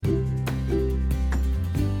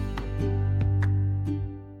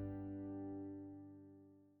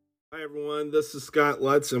everyone. This is Scott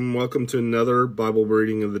Lutz, and welcome to another Bible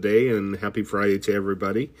reading of the day, and happy Friday to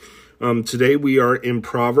everybody. Today we are in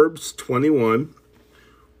Proverbs 21,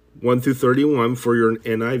 1 through 31 for your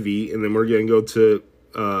NIV, and then we're going to go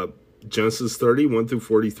to Genesis 30, 1 through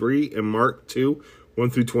 43, and Mark 2, 1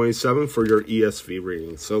 through 27 for your ESV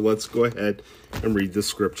reading. So let's go ahead and read the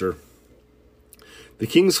scripture. The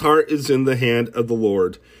king's heart is in the hand of the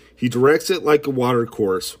Lord. He directs it like a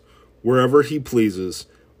watercourse, wherever he pleases.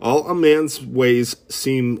 All a man's ways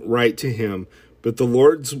seem right to him, but the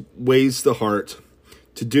Lord's weighs the heart.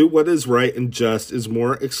 To do what is right and just is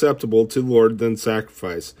more acceptable to the Lord than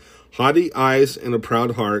sacrifice. Haughty eyes and a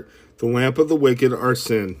proud heart, the lamp of the wicked are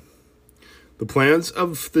sin. The plans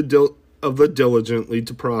of the diligent lead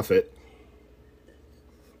to profit,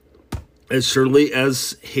 as surely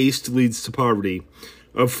as haste leads to poverty.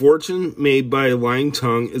 A fortune made by a lying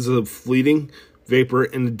tongue is a fleeting vapor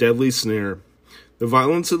and a deadly snare. The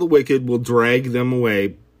violence of the wicked will drag them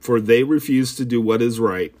away, for they refuse to do what is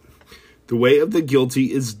right. The way of the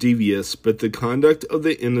guilty is devious, but the conduct of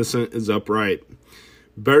the innocent is upright.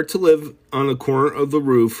 Better to live on a corner of the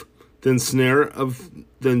roof than share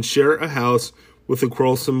a house with a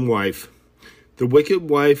quarrelsome wife. The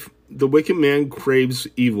wicked man craves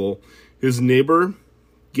evil. His neighbor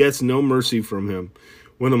gets no mercy from him.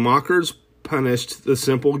 When a mocker's punished, the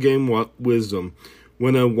simple gain wisdom.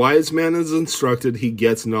 When a wise man is instructed, he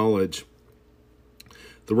gets knowledge.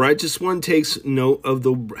 The righteous one takes note of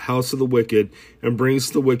the house of the wicked and brings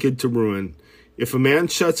the wicked to ruin. If a man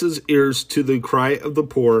shuts his ears to the cry of the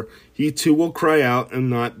poor, he too will cry out and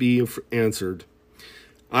not be answered.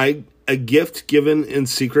 A gift given in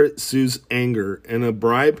secret soothes anger, and a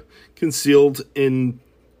bribe concealed in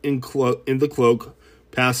the cloak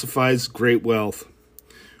pacifies great wealth.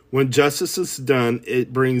 When justice is done,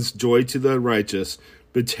 it brings joy to the righteous,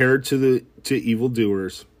 but terror to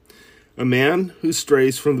evildoers. A man who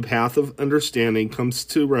strays from the path of understanding comes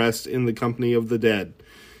to rest in the company of the dead.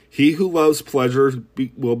 He who loves pleasure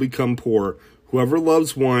will become poor. Whoever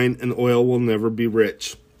loves wine and oil will never be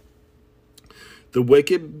rich. The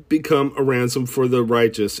wicked become a ransom for the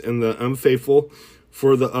righteous, and the unfaithful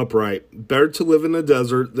for the upright. Better to live in a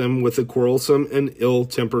desert than with a quarrelsome and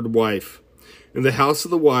ill-tempered wife. In the house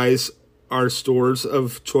of the wise are stores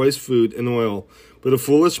of choice food and oil, but a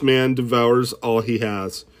foolish man devours all he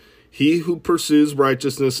has. He who pursues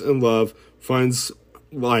righteousness and love finds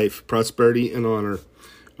life, prosperity, and honor.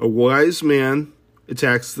 A wise man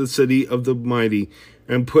attacks the city of the mighty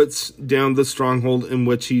and puts down the stronghold in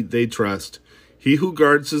which they trust. He who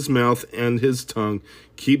guards his mouth and his tongue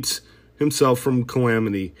keeps himself from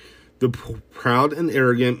calamity. The proud and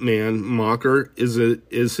arrogant man, mocker is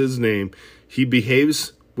his name. He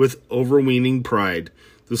behaves with overweening pride.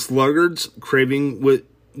 The sluggard's craving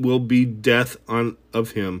will be death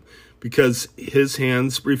of him, because his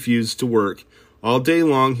hands refuse to work. All day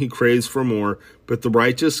long he craves for more, but the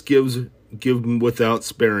righteous give without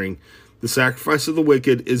sparing. The sacrifice of the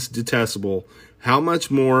wicked is detestable. How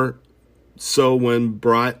much more so when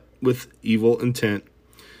brought with evil intent?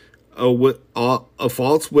 A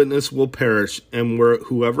false witness will perish, and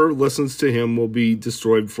whoever listens to him will be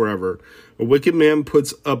destroyed forever. A wicked man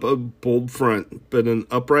puts up a bold front, but an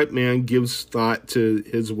upright man gives thought to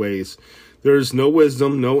his ways. There is no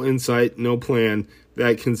wisdom, no insight, no plan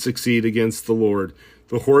that can succeed against the Lord.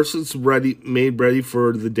 The horse is made ready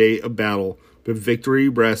for the day of battle, but victory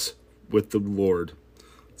rests with the Lord.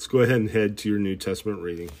 Let's go ahead and head to your New Testament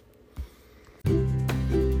reading.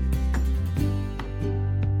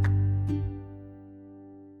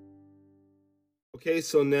 Okay,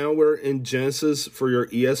 so now we're in Genesis for your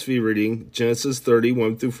ESV reading, Genesis 30,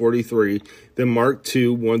 1 through 43, then Mark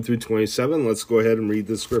 2, 1 through 27. Let's go ahead and read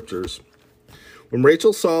the scriptures. When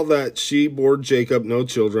Rachel saw that she bore Jacob no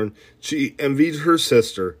children, she envied her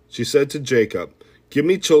sister. She said to Jacob, "Give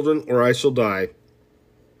me children or I shall die."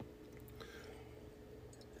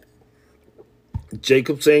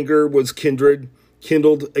 Jacob's anger was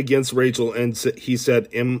kindled against Rachel, and he said,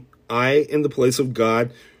 "Am I in the place of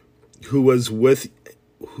God, who has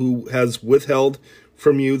withheld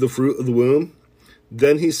from you the fruit of the womb?"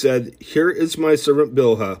 Then he said, "Here is my servant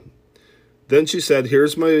Bilhah." Then she said,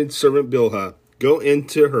 "Here's my servant Bilhah. Go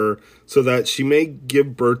into her, so that she may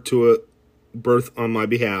give birth on my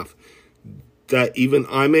behalf, that even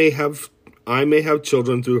I may have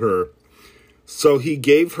children through her." So he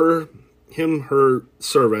gave him her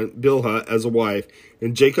servant Bilhah as a wife,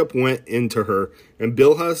 and Jacob went into her, and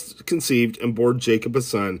Bilhah conceived and bore Jacob a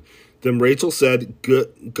son. Then Rachel said,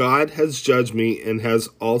 "God has judged me and has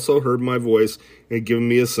also heard my voice and given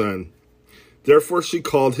me a son." Therefore she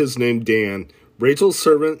called his name Dan. Rachel's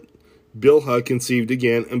servant Bilhah conceived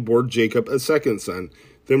again and bore Jacob a second son.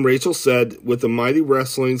 Then Rachel said, with the mighty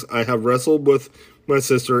wrestlings I have wrestled with my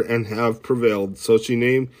sister and have prevailed. So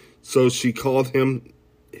she called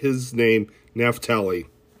his name Naphtali.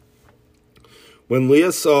 When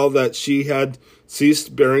Leah saw that she had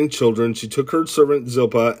ceased bearing children, she took her servant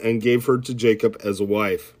Zilpah and gave her to Jacob as a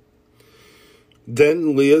wife.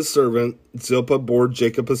 Then Leah's servant Zilpah bore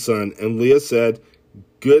Jacob a son, and Leah said,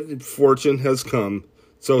 good fortune has come.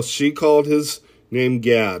 So she called his name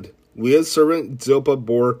Gad. Leah's servant Zilpah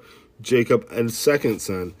bore Jacob a second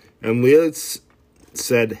son, and Leah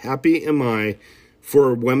said, happy am I,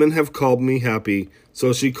 for women have called me happy.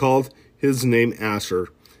 So she called his name Asher.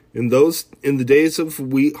 In the days of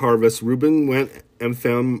wheat harvest, Reuben went and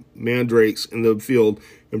found mandrakes in the field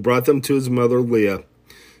and brought them to his mother Leah.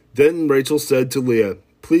 Then Rachel said to Leah,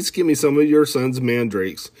 please give me some of your son's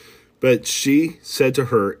mandrakes. But she said to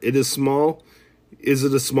her, Is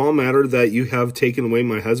it a small matter that you have taken away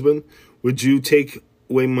my husband? Would you take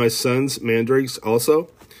away my son's mandrakes also?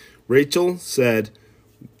 Rachel said,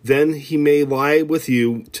 then he may lie with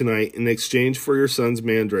you tonight in exchange for your son's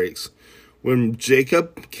mandrakes. When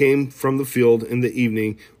Jacob came from the field in the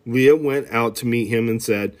evening, Leah went out to meet him and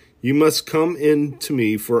said, you must come in to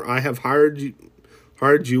me, for I have hired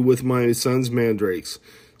you with my son's mandrakes.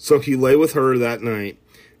 So he lay with her that night.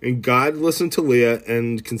 And God listened to Leah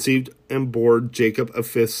and conceived and bore Jacob a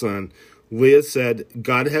fifth son. Leah said,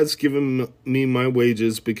 God has given me my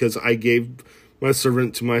wages because I gave my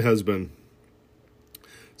servant to my husband.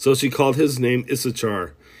 So she called his name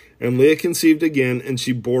Issachar. And Leah conceived again, and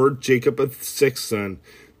she bore Jacob a sixth son.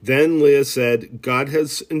 Then Leah said, God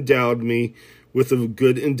has endowed me with a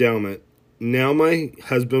good endowment. Now my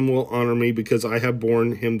husband will honor me because I have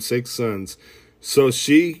borne him 6 sons. So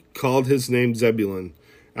she called his name Zebulun.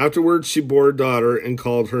 Afterwards she bore a daughter and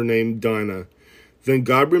called her name Dinah. Then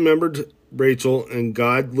God remembered Rachel, and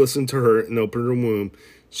God listened to her and opened her womb.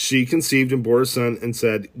 She conceived and bore a son and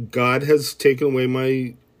said, God has taken away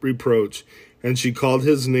my reproach. And she called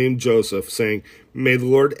his name Joseph, saying, may the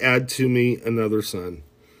Lord add to me another son.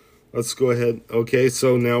 Let's go ahead. Okay,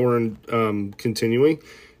 so now we're continuing.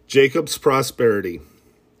 Jacob's prosperity.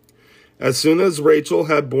 As soon as Rachel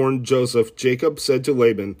had borne Joseph, Jacob said to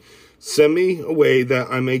Laban, send me away that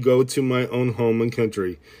I may go to my own home and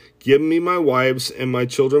country. Give me my wives and my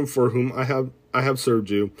children for whom I have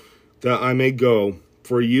served you, that I may go,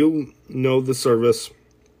 for you know the service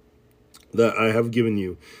that I have given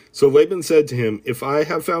you. So Laban said to him, if I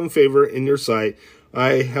have found favor in your sight,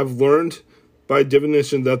 I have learned by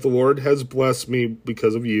divination that the Lord has blessed me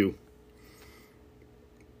because of you.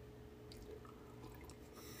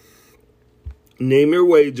 Name your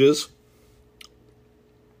wages,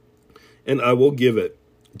 and I will give it.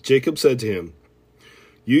 Jacob said to him,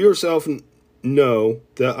 you yourself know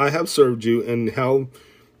that I have served you, and how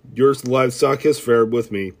your livestock has fared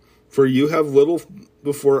with me. For you have little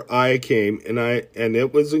before I came, and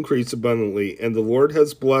it was increased abundantly, and the Lord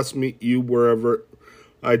has blessed you wherever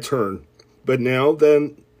I turn. But now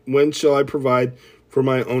then, when shall I provide for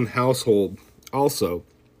my own household also?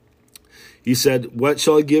 He said, what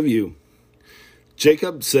shall I give you?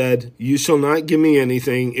 Jacob said, you shall not give me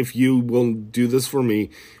anything if you will do this for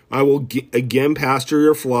me. I will again pasture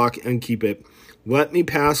your flock and keep it. Let me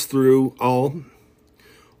pass through all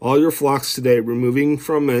your flocks today, removing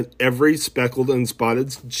from it every speckled and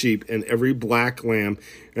spotted sheep and every black lamb,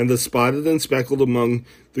 and the spotted and speckled among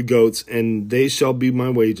the goats, and they shall be my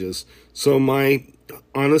wages. So my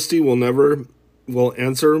honesty will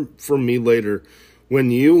answer for me later,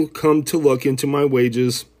 when you come to look into my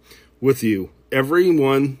wages with you. Every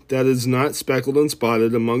one that is not speckled and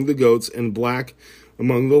spotted among the goats and black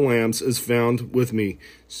among the lambs is found with me,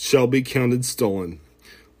 shall be counted stolen.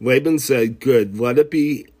 Laban said, good, let it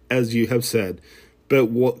be as you have said.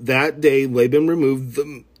 But that day Laban removed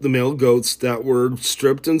the male goats that were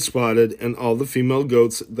stripped and spotted, and all the female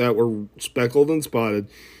goats that were speckled and spotted,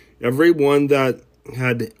 every one that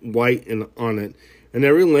had white on it, and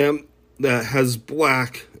every lamb that has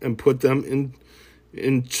black, and put them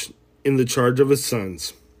in the charge of his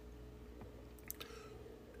sons.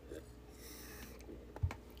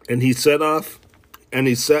 And he set off, and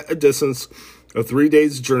he set a distance of 3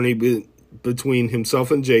 days' journey between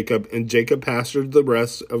himself and Jacob pastured the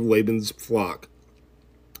rest of Laban's flock.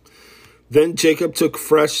 Then Jacob took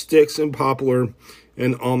fresh sticks and poplar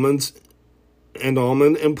and almond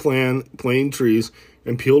and plane trees,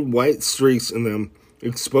 and peeled white streaks in them,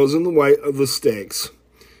 exposing the white of the sticks.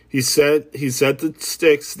 He set the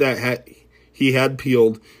sticks that he had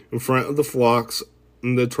peeled in front of the flocks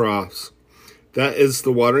in the troughs, that is,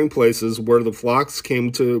 the watering places where the flocks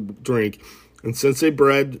came to drink, And since they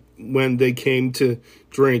bred when they came to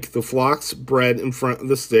drink, the flocks bred in front of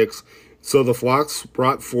the sticks. So the flocks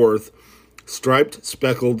brought forth, striped,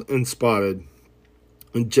 speckled, and spotted.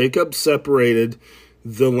 And Jacob separated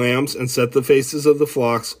the lambs and set the faces of the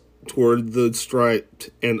flocks toward the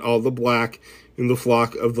striped and all the black in the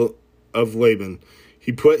flock of Laban.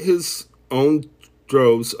 He put his own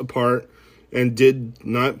droves apart and did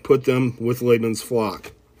not put them with Laban's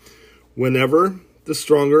flock. Whenever the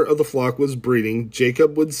stronger of the flock was breeding,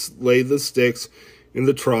 Jacob would lay the sticks in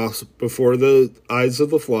the troughs before the eyes of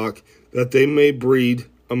the flock, that they may breed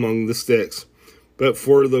among the sticks. But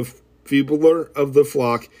for the feebler of the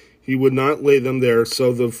flock, he would not lay them there,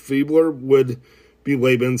 so the feebler would be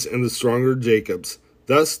Laban's and the stronger Jacob's.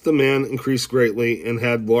 Thus the man increased greatly and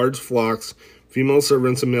had large flocks, female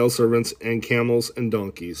servants and male servants, and camels and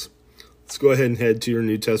donkeys. Let's go ahead and head to your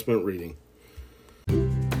New Testament reading.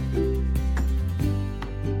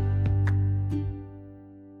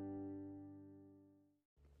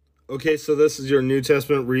 Okay, so this is your New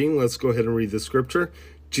Testament reading. Let's go ahead and read the scripture.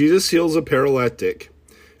 Jesus heals a paralytic.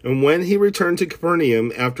 And when he returned to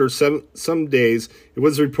Capernaum after some days, it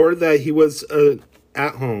was reported that he was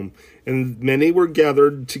at home, and many were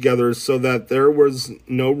gathered together so that there was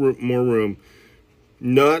no more room,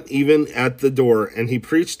 not even at the door. And he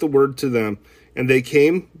preached the word to them. And they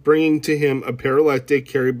came, bringing to him a paralytic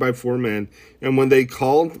carried by 4 men. And when they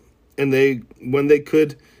called, and when they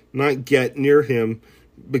could not get near him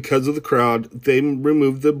because of the crowd, they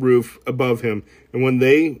removed the roof above him. And when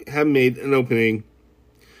they had made an opening,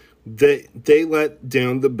 they let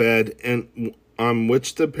down the bed and on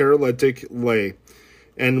which the paralytic lay.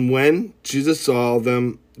 And when Jesus saw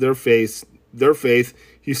their faith,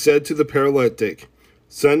 he said to the paralytic,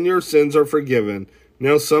 "Son, your sins are forgiven."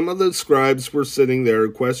 Now some of the scribes were sitting there,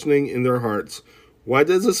 questioning in their hearts, "Why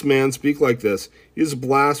does this man speak like this? He is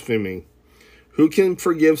blaspheming. Who can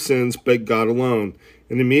forgive sins but God alone?"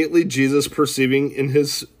 And immediately Jesus, perceiving in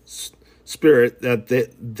his spirit that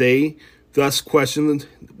they thus questioned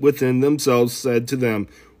within themselves, said to them,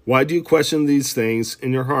 "Why do you question these things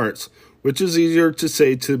in your hearts? Which is easier to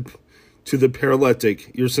say to the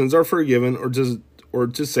paralytic, 'Your sins are forgiven,' or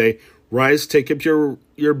to say, 'Rise, take up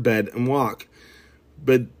your bed and walk'?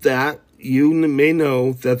 But that you may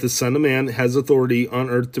know that the Son of Man has authority on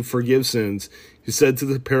earth to forgive sins." He said to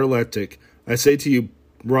the paralytic, "I say to you,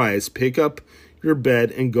 rise, pick up your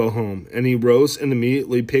bed and go home." And he rose and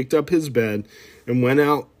immediately picked up his bed and went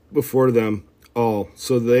out before them all,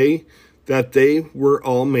 so that they were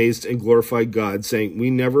all amazed and glorified God, saying, "We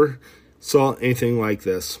never saw anything like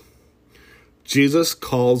this." Jesus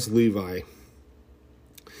calls Levi.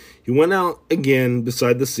 He went out again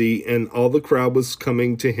beside the sea, and all the crowd was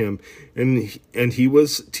coming to him, and he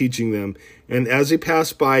was teaching them. And as he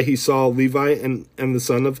passed by, he saw Levi and the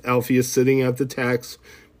son of Alphaeus sitting at the tax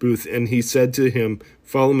booth, and he said to him,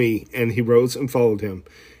 "Follow me." And he rose and followed him.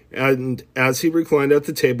 And as he reclined at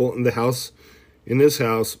the table in his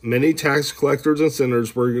house, many tax collectors and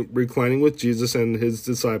sinners were reclining with Jesus and his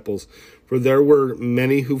disciples, for there were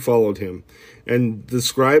many who followed him. And the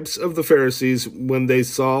scribes of the Pharisees, when they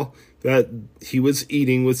saw that he was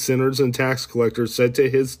eating with sinners and tax collectors, said to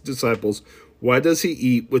his disciples, "Why does he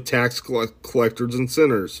eat with tax collectors and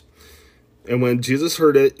sinners?" And when Jesus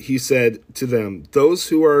heard it, he said to them, "Those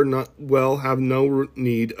who are not well have no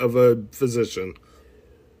need of a physician,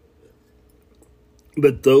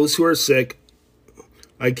 but those who are sick.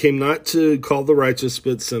 I came not to call the righteous,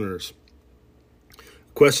 but sinners."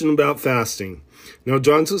 Question about fasting. Now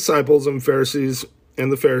John's disciples and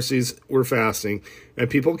the Pharisees were fasting, and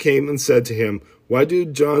people came and said to him, "Why do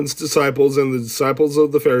John's disciples and the disciples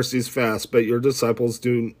of the Pharisees fast, but your disciples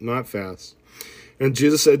do not fast?" And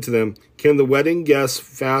Jesus said to them, "Can the wedding guests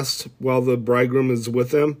fast while the bridegroom is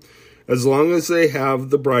with them? As long as they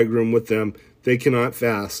have the bridegroom with them, they cannot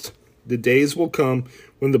fast. The days will come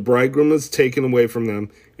when the bridegroom is taken away from them,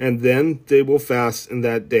 and then they will fast in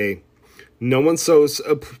that day. No one sews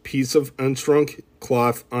a piece of unshrunk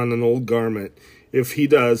cloth on an old garment. If he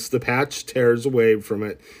does, the patch tears away from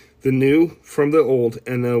it, the new from the old,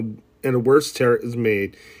 and a worse tear is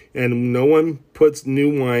made. And no one puts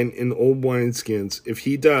new wine in old wineskins. If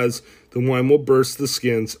he does, the wine will burst the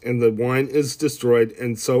skins, and the wine is destroyed,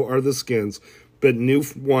 and so are the skins. But new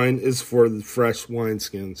wine is for the fresh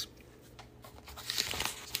wineskins."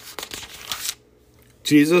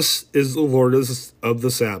 Jesus is the Lord of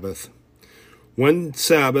the Sabbath. One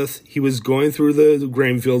Sabbath, he was going through the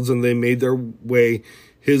grain fields, and they made their way.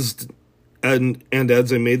 And as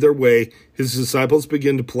they made their way, his disciples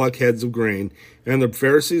began to pluck heads of grain. And the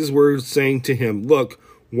Pharisees were saying to him, "Look,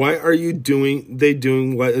 why are you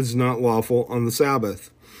doing what is not lawful on the Sabbath?"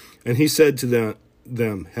 And he said to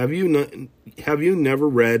them, have you never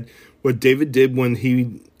read what David did when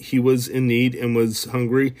he was in need and was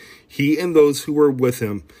hungry, he and those who were with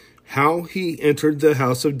him, how he entered the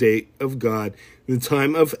house of God in the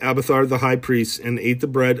time of Abiathar the high priest, and ate the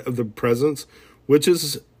bread of the presence, which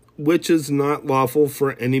is not lawful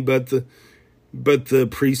for any but the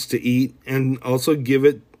priest to eat, and also give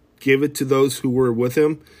it to those who were with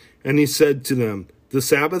him? And he said to them, the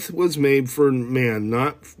Sabbath was made for man,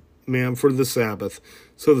 not man for the Sabbath.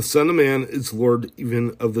 So the Son of Man is Lord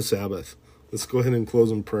even of the Sabbath. Let's go ahead and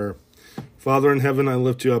close in prayer. Father in heaven, I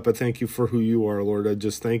lift you up. I thank you for who you are, Lord. I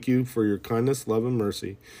just thank you for your kindness, love, and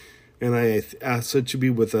mercy. And I ask that you be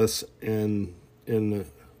with us and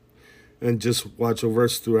just watch over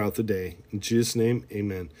us throughout the day. In Jesus' name,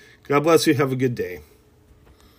 amen. God bless you. Have a good day.